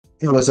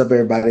Hey, what's up,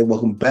 everybody?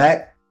 Welcome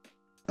back.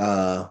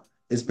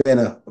 It's been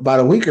about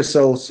a week or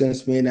so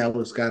since me and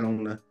Alex got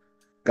on the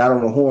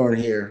horn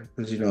here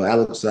because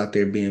Alex is out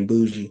there being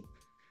bougie,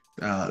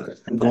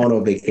 going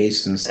on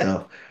vacation and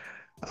stuff.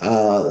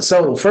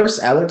 So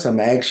first, Alex, I'm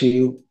gonna ask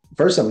you.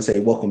 First, I'm gonna say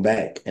welcome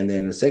back, and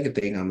then the second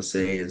thing I'm gonna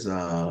say is,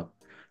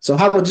 so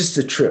how was just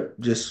the trip?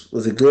 Just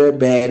was it good,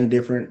 bad, and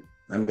different?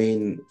 I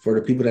mean, for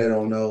the people that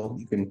don't know,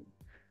 you can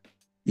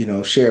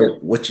share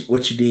what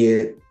you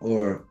did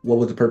or what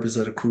was the purpose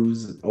of the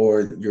cruise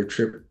or your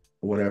trip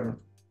or whatever.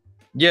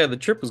 Yeah, the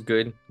trip was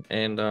good,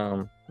 and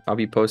I'll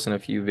be posting a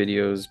few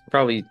videos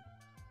probably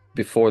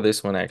before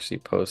this one actually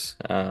posts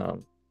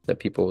that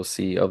people will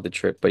see of the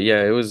trip. But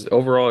yeah, it was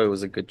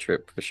a good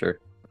trip for sure.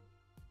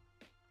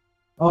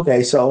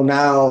 Okay, so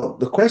now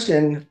the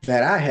question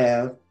that I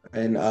have,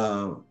 and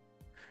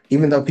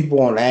even though people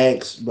won't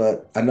ask,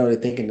 but I know they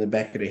think in the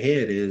back of their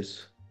head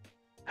is,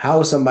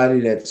 how is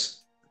somebody that's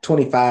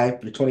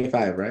 25, you're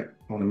 25, right?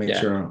 I want to make Yeah,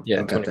 sure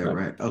yeah, I got that 25.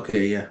 right.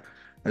 Okay, yeah.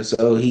 And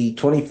so he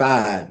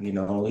 25,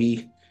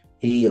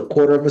 he a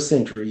quarter of a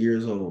century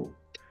years old.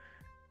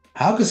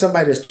 How can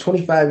somebody that's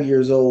 25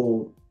 years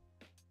old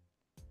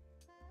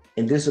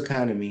in this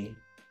economy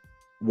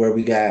where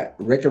we got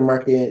record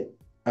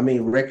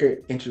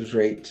interest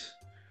rates.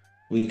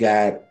 We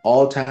got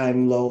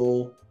all-time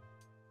low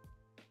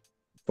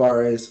as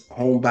far as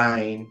home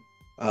buying.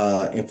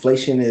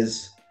 Inflation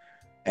is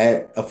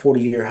at a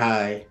 40-year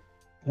high.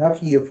 How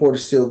can you afford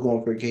to still go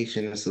on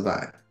vacation and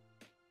survive?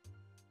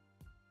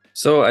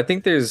 So I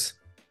think there's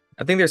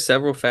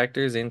several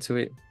factors into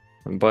it,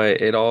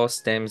 but it all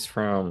stems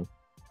from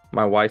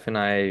my wife and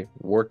I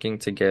working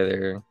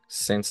together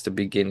since the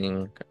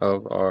beginning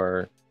of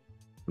our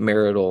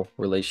marital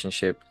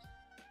relationship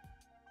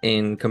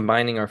in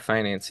combining our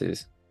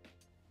finances.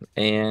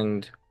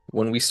 And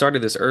when we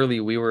started this early,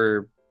 we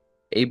were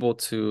able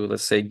to,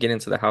 let's say, get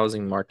into the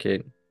housing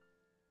market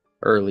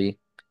early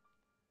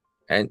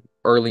and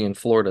early in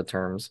Florida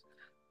terms.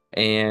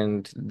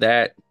 And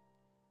that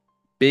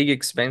big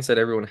expense that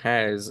everyone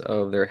has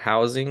of their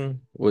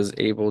housing was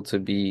able to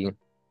be,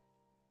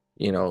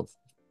 you know,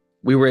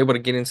 we were able to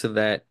get into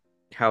that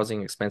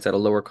housing expense at a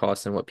lower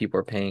cost than what people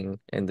are paying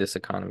in this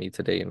economy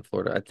today in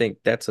Florida. I think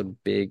that's a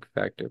big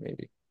factor,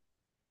 maybe.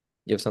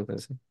 You have something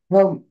to say?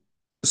 Well,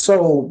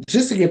 so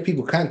just to give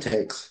people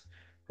context,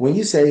 when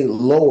you say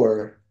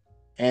lower,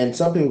 and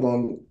some people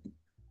going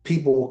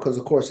people, because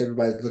of course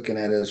everybody's looking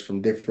at us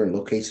from different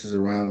locations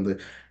around the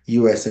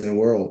US and the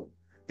world,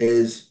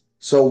 is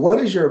so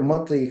what is your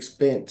monthly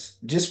expense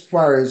just as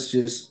far as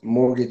just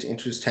mortgage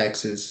interest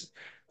taxes,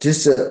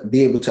 just to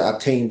be able to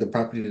obtain the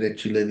property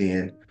that you live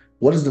in?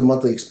 What is the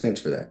monthly expense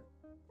for that?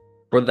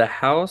 For the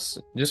house,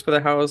 just for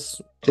the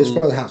house, Just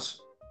for the house.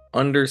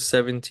 under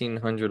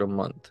 1,700 a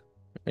month.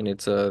 And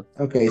it's a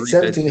Okay, three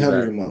bed, seventeen two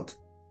hundred bath. a month.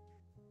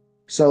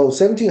 So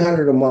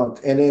 1,700 a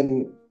month. And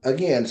then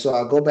again, so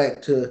I'll go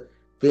back to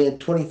being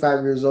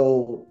 25 years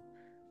old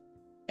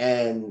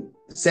and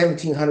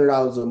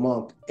 $1,700 a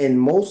month in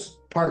most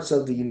parts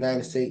of the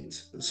United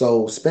States.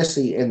 So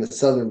especially in the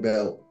Southern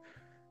Belt,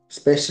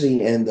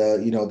 especially in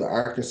the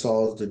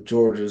Arkansas, the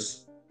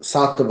Georgias,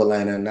 south of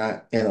Atlanta,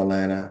 not in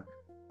Atlanta,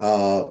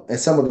 and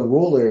some of the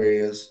rural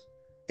areas.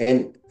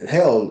 And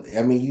hell,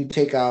 I mean, you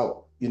take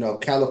out,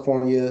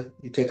 California,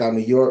 you take out New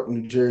York,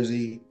 New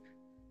Jersey,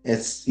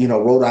 it's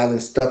Rhode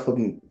Island stuff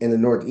in the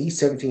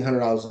Northeast.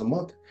 $1,700 a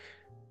month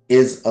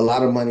is a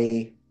lot of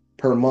money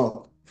per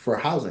month for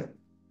housing.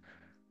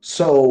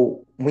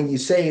 So when you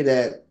say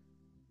that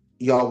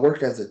y'all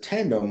work as a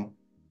tandem,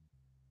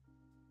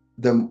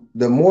 the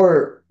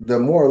more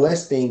or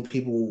less thing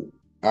people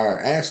are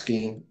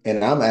asking,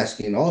 and I'm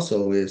asking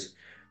also is,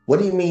 what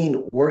do you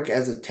mean work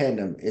as a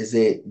tandem? Is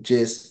it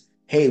just,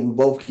 hey, we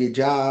both get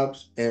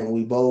jobs and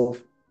we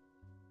both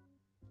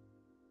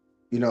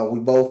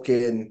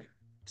can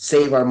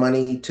save our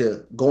money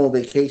to go on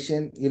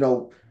vacation?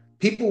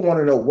 People want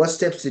to know, what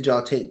steps did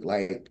y'all take?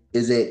 Like,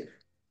 is it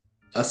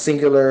a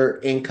singular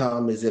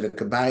income? Is it a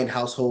combined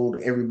household?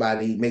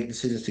 Everybody make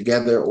decisions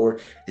together, or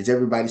is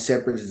everybody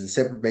separate? Is it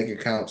separate bank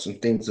accounts and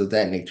things of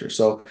that nature?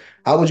 So,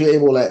 how would you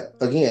able at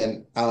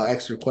again? I'll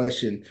ask your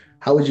question.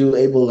 How would you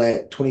able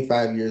at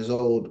 25 years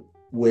old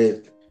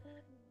with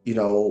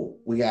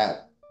we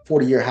got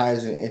 40-year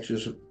highs in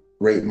interest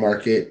rate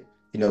market.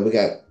 We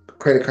got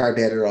credit card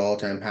debt at an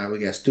all-time high. We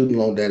got student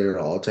loan debt at an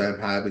all-time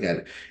high. We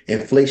got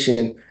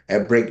inflation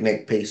at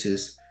breakneck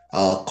paces,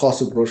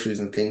 cost of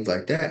groceries and things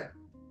like that.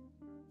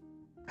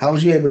 How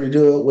was you able to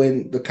do it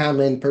when the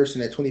common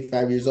person at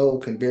 25 years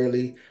old can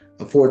barely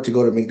afford to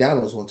go to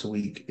McDonald's once a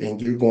week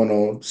and you're going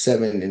on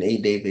 7 and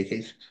 8 day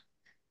vacations?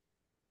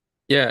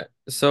 Yeah,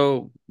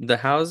 so the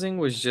housing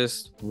was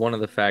just one of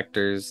the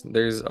factors.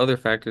 There's other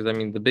factors. I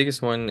mean, the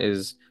biggest one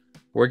is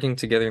working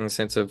together in the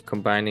sense of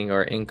combining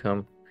our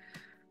income,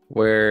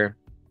 where,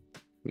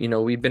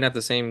 we've been at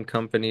the same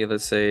company,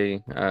 let's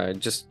say,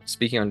 just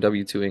speaking on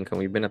W-2 income,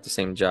 we've been at the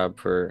same job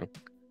for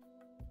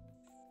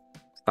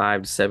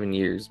 5 to 7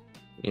 years,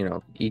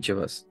 each of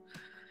us.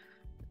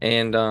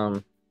 And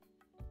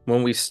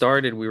when we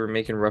started, we were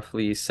making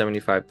roughly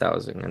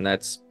 75,000, and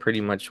that's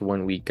pretty much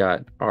when we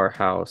got our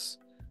house.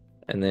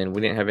 And then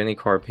we didn't have any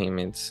car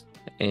payments,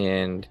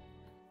 and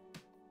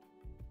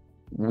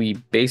we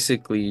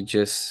basically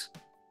just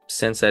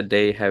since that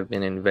day have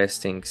been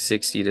investing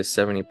 60 to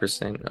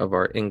 70% of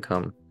our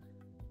income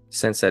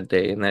since that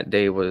day, and that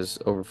day was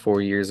over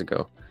 4 years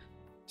ago.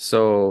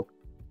 So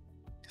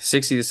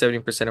 60 to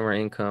 70% of our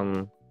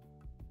income,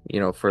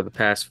 for the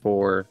past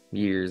 4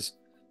 years,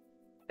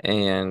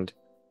 and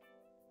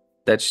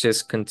that's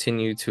just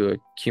continued to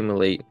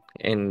accumulate.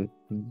 And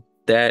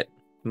that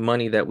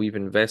money that we've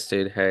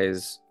invested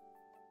has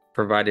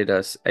provided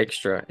us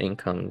extra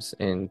incomes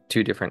in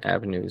two different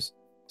avenues: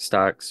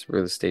 stocks,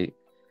 real estate.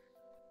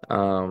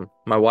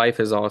 My wife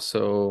has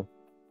also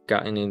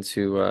gotten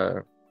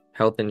into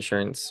health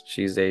insurance.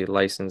 She's a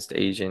licensed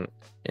agent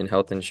in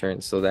health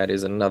insurance, so that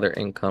is another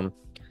income.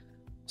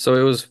 So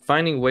it was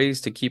finding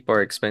ways to keep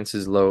our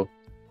expenses low.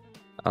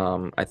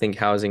 I think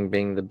housing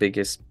being the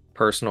biggest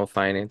personal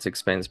finance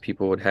expense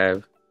people would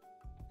have,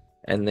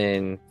 and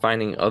then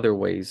finding other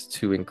ways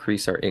to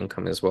increase our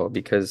income as well,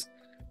 because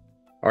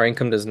our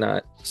income does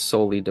not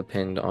solely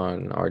depend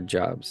on our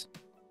jobs.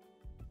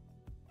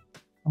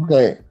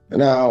 Okay,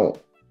 now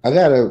I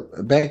gotta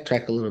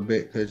backtrack a little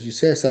bit because you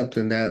said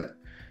something that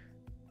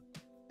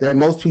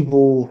most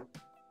people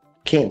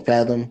can't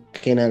fathom,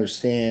 can't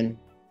understand.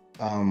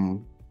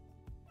 Um,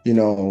 you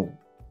know,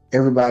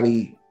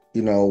 everybody,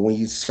 when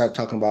you start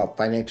talking about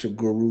financial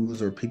gurus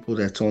or people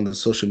that's on the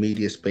social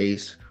media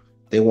space,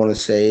 they want to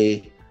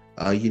say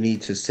you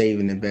need to save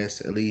and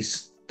invest at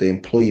least the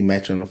employee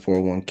match on the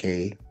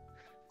 401k.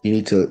 You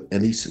need to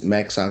at least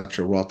max out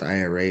your Roth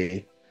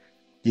IRA.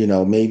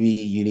 Maybe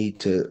you need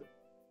to,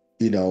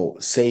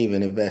 save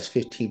and invest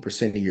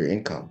 15% of your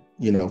income,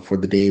 for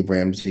the Dave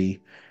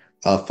Ramsey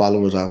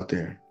followers out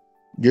there.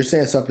 You're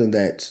saying something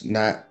that's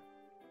not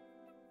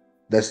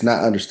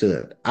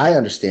understood. I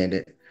understand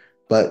it,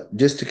 but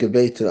just to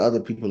convey to the other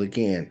people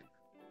again,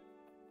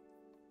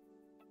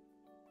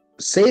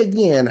 say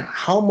again,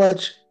 how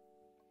much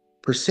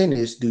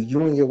percentage do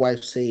you and your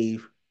wife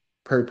save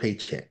per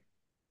paycheck?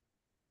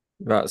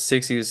 About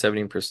 60 to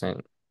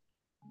 70%.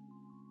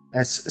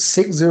 That's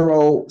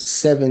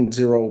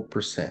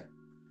 6070%.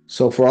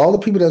 So for all the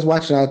people that's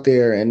watching out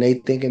there and they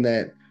thinking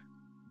that,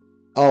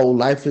 oh,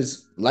 life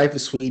is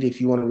sweet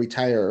if you want to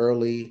retire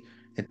early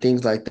and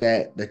things like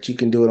that, that you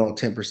can do it on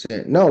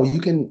 10%. No, you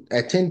can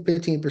at 10,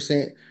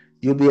 15%,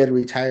 you'll be able to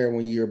retire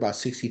when you're about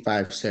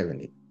 65,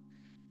 70.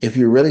 If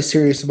you're really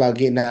serious about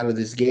getting out of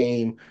this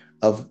game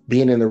of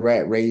being in the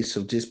rat race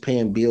of just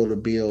paying bill to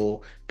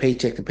bill,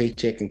 paycheck to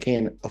paycheck, and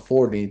can't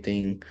afford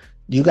anything,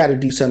 you got to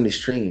do something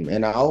extreme.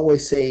 And I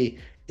always say,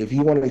 if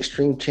you want an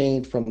extreme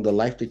change from the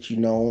life that you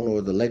know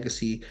or the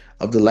legacy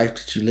of the life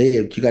that you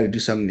lived, you got to do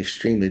something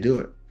extreme to do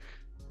it.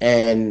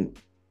 And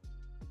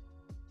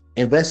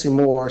investing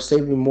more,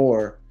 saving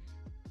more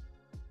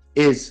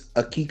is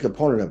a key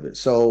component of it.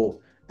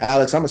 So,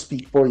 Alex, I'm gonna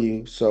speak for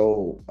you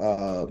so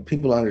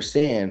people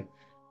understand.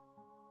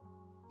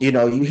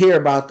 You hear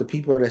about the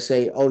people that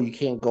say, "Oh, you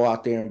can't go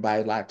out there and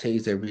buy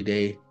lattes every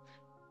day."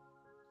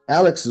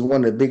 Alex is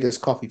one of the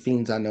biggest coffee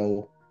fiends I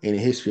know in the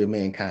history of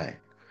mankind.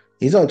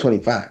 He's only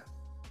 25.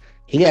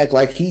 He act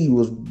like he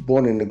was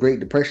born in the Great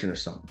Depression or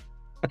something.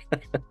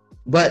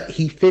 But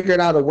he figured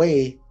out a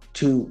way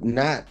to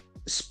not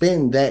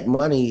spend that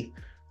money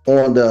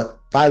on the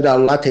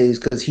 $5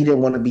 lattes because he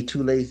didn't want to be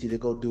too lazy to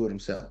go do it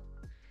himself.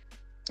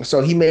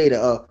 So he made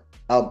a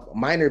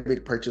minor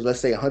big purchase, let's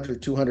say $100,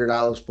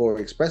 $200 for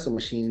an espresso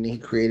machine, and he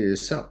created it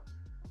himself.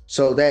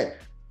 So that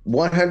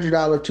 $100,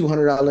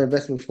 $200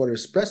 investment for the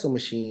espresso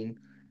machine,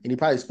 and he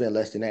probably spent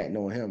less than that,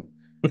 knowing him.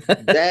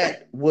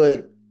 That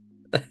would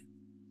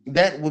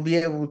that would be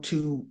able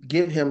to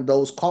give him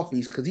those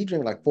coffees because he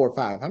drink like 4 or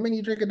 5. How many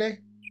you drink a day?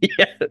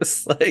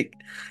 Yes,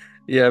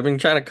 yeah, I've been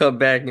trying to cut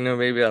back,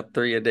 maybe about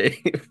three a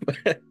day.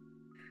 But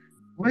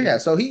Well, yeah,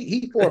 so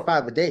he 4 or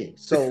 5 a day.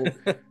 So,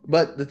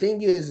 but the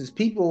thing is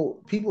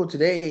people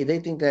today they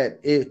think that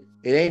it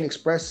ain't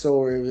espresso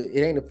or it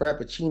ain't a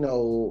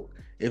frappuccino,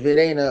 if it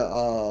ain't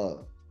a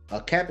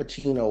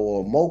cappuccino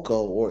or mocha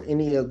or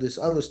any of this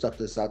other stuff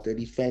that's out there,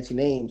 these fancy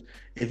names,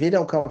 if it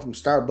don't come from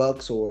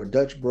Starbucks or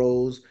Dutch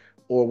Bros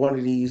or one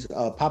of these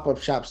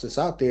pop-up shops that's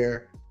out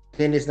there,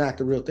 then it's not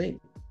the real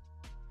thing.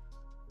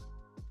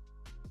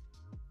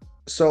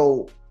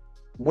 So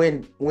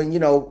when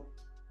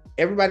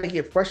everybody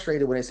get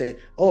frustrated when they say,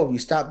 "Oh, if you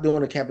stop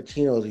doing the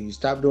cappuccinos, or you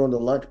stop doing the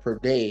lunch per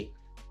day,"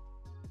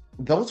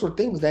 those were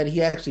things that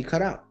he actually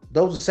cut out.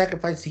 Those are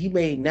sacrifices he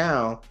made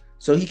now,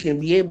 so he can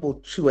be able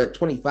to at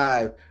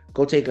 25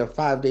 go take a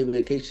 5 day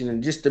vacation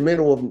in just the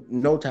middle of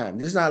no time.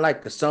 This is not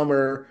like the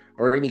summer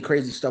or any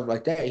crazy stuff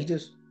like that. He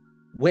just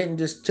went and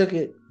just took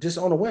it just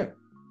on a whim.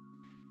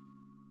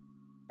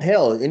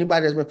 Hell,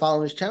 anybody that's been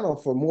following this channel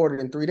for more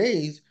than 3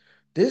 days,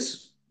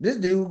 this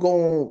dude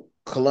going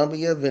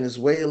Colombia,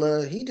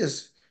 Venezuela,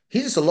 he's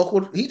just a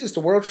local, he's just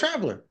a world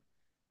traveler.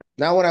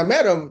 Now, when I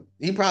met him,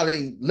 he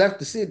probably left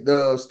the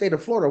state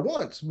of Florida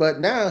once, but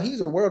now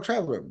he's a world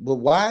traveler. But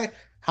why?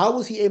 How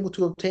was he able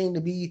to obtain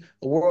to be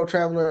a world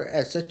traveler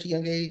at such a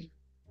young age?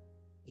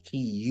 He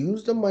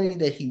used the money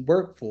that he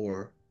worked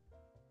for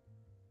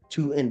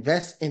to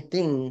invest in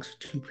things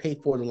to pay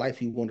for the life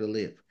he wanted to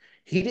live.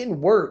 He didn't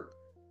work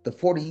the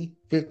 40,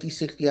 50,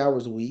 60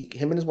 hours a week.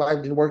 Him and his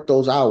wife didn't work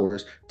those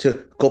hours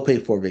to go pay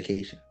for a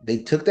vacation. They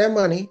took that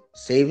money,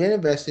 saved and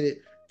invested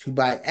it to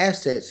buy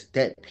assets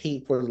that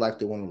paid for the life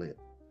they want to live.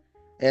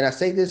 And I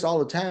say this all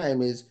the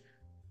time is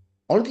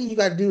only thing you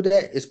got to do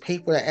that is pay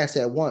for that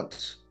asset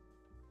once.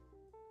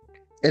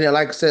 And then,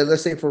 like I said,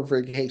 let's say for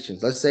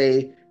vacations, let's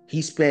say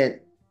he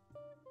spent,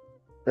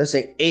 let's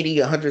say 80,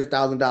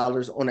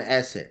 $100,000 on an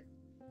asset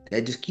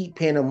that just keep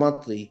paying him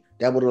monthly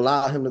that would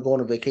allow him to go on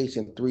a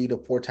vacation 3 to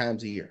 4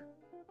 times a year.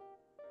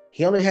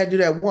 He only had to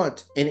do that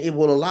once, and it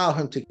will allow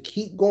him to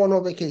keep going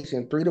on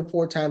vacation 3 to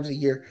 4 times a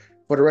year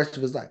for the rest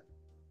of his life.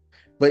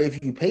 But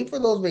if you pay for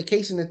those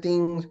vacation and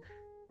things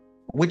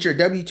with your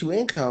W 2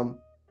 income,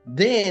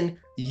 then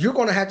you're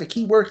going to have to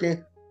keep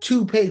working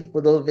to pay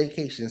for those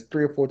vacations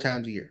 3 or 4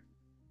 times a year.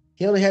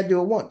 He only had to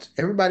do it once.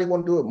 Everybody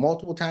want to do it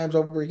multiple times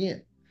over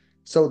again.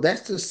 So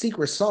that's the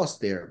secret sauce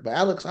there. But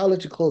Alex, I'll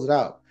let you close it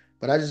out.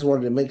 But I just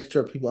wanted to make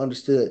sure people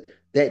understood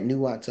that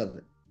nuance of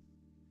it.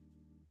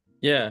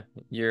 Yeah,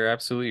 you're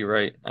absolutely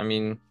right. I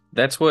mean,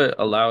 that's what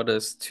allowed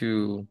us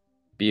to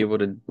be able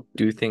to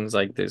do things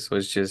like this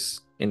was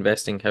just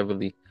investing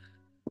heavily.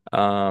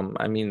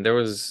 I mean, there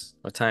was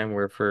a time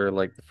where for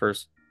like the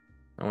first,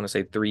 I want to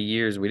say 3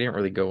 years, we didn't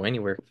really go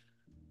anywhere.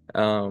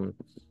 Um,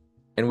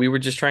 and we were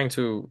just trying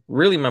to,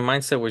 really, my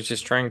mindset was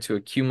just trying to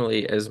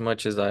accumulate as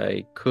much as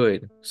I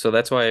could. So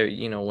that's why,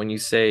 when you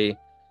say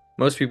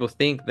most people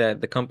think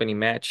that the company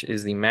match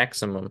is the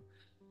maximum,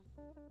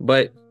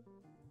 but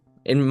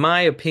in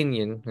my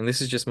opinion, and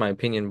this is just my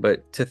opinion,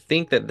 but to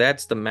think that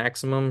that's the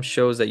maximum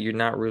shows that you're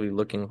not really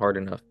looking hard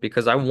enough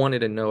because I wanted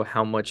to know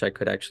how much I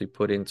could actually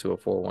put into a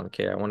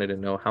 401k. I wanted to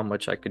know how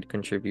much I could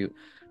contribute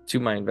to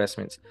my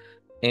investments.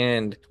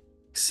 And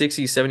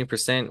 60,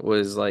 70%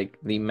 was like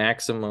the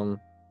maximum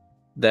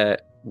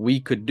that we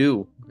could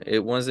do.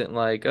 It wasn't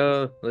like,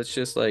 oh, let's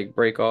just like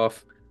break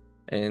off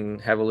and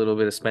have a little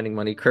bit of spending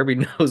money. Kirby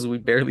knows we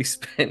barely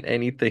spent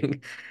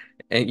anything.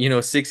 And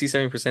 60,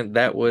 70%,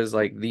 that was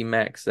like the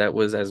max. That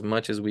was as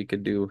much as we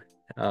could do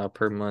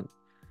per month.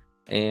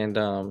 And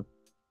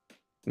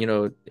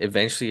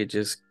eventually it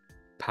just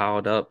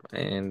piled up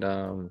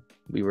and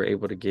we were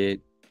able to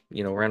get,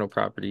 rental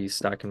properties,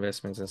 stock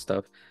investments and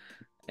stuff.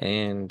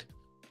 And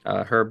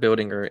her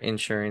building her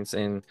insurance.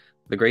 And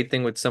the great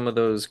thing with some of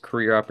those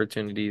career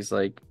opportunities,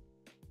 like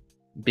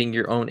being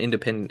your own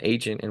independent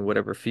agent in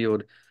whatever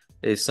field,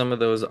 is some of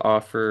those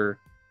offer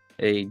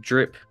a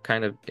drip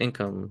kind of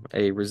income,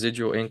 a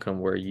residual income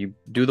where you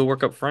do the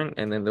work up front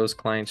and then those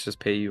clients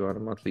just pay you on a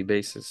monthly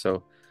basis.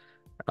 So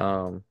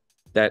um,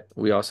 that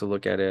we also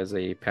look at as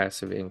a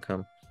passive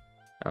income.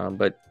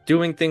 But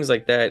doing things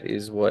like that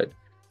is what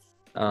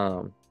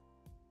um,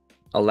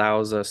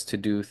 allows us to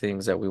do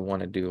things that we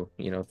want to do,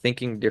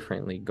 thinking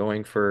differently,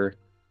 going for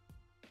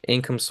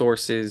income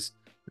sources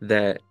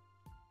that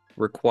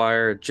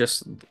require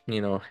just,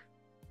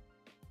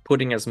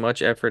 putting as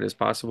much effort as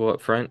possible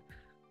up front,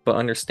 but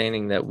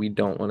understanding that we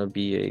don't want to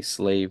be a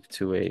slave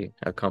to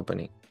a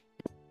company.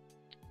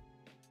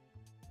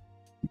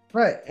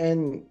 Right.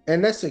 And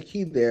that's the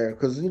key there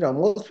because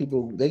most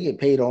people they get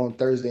paid on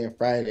Thursday and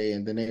Friday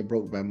and then they're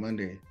broke by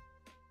Monday.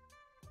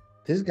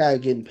 This guy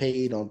getting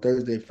paid on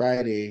Thursday,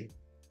 Friday,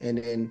 and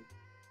then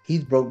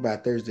he's broke by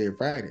Thursday or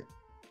Friday.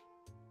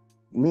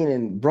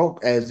 Meaning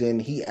broke as in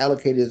he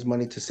allocated his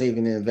money to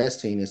saving and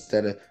investing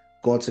instead of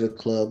going to the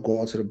club,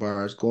 going to the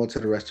bars, going to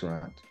the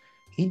restaurants.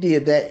 He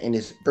did that in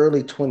his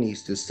early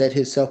 20s to set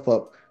himself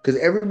up because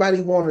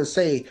everybody wanted to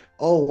say,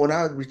 oh, when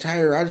I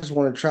retire, I just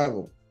want to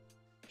travel.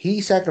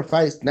 He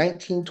sacrificed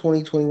 19,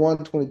 20, 21,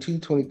 22,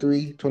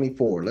 23,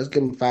 24. Let's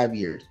give him 5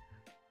 years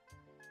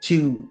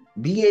to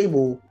be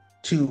able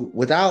to,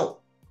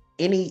 without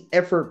any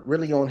effort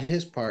really on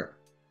his part,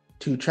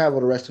 to travel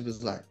the rest of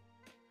his life.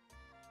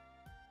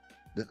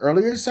 The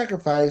earlier the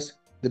sacrifice,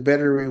 the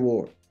better the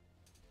reward.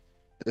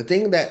 The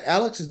thing that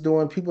Alex is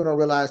doing, people don't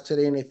realize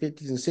today in their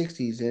 50s and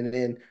 60s, and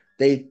then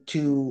they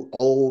too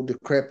old,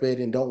 decrepit,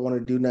 and don't want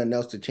to do nothing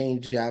else to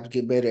change jobs,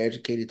 get better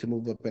educated to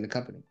move up in the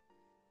company.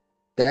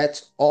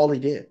 That's all he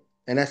did.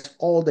 And that's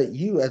all that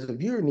you as a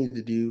viewer need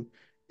to do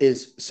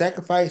is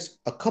sacrifice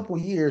a couple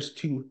years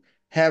to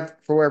have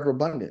forever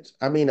abundance.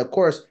 I mean, of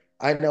course,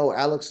 I know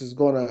Alex is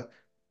going to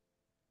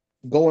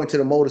go into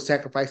the mode of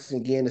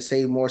sacrificing again to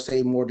save more,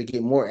 to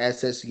get more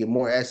assets, to get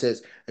more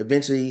assets.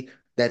 Eventually,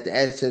 that the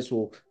assets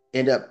will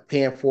end up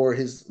paying for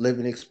his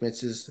living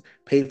expenses,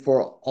 pay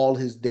for all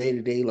his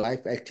day-to-day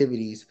life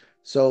activities.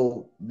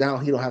 So now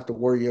he don't have to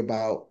worry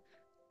about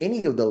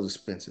any of those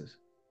expenses.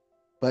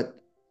 But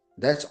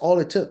that's all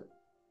it took.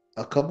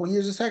 A couple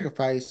years of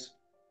sacrifice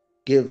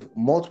give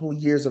multiple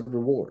years of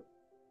reward.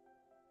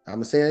 I'm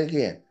gonna say it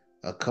again.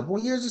 A couple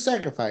years of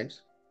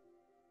sacrifice,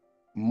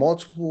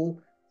 multiple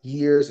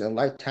years and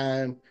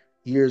lifetime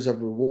years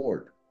of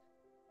reward.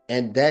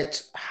 And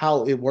that's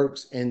how it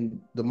works in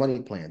the money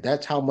plan.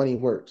 That's how money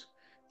works.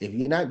 If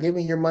you're not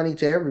giving your money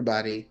to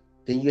everybody,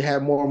 then you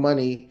have more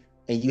money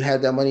and you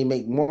have that money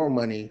make more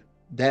money.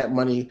 That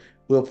money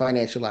will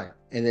finance your life.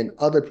 And then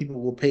other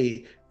people will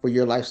pay for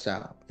your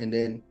lifestyle. And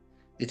then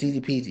it's easy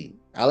peasy.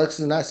 Alex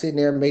is not sitting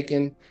there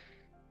making,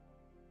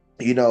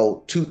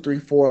 two, three,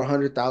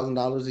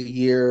 $400,000 a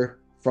year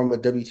from a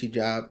W-2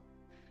 job.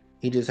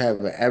 He just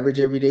have an average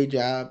everyday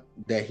job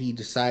that he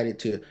decided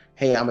to,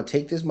 hey, I'm gonna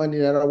take this money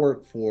that I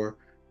work for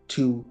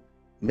to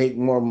make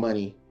more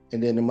money,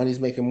 and then the money's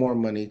making more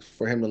money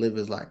for him to live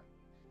his life.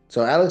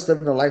 So Alex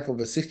living the life of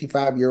a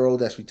 65-year-old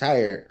that's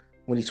retired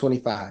when he's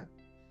 25,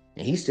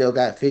 and he still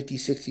got 50,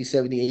 60,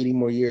 70, 80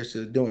 more years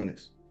to doing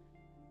this.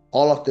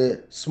 All of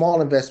the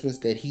small investments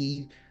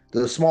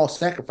the small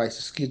sacrifices,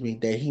 excuse me,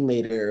 that he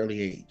made at an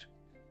early age.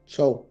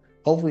 So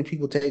hopefully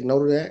people take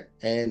note of that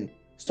and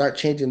start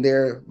changing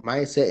their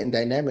mindset and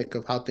dynamic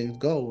of how things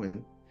go,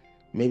 and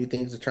maybe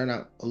things will turn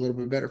out a little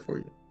bit better for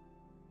you.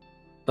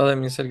 All that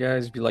being said,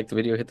 guys, if you like the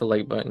video, hit the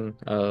like button.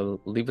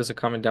 Leave us a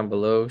comment down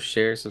below,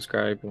 share,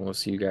 subscribe, and we'll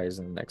see you guys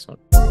in the next one.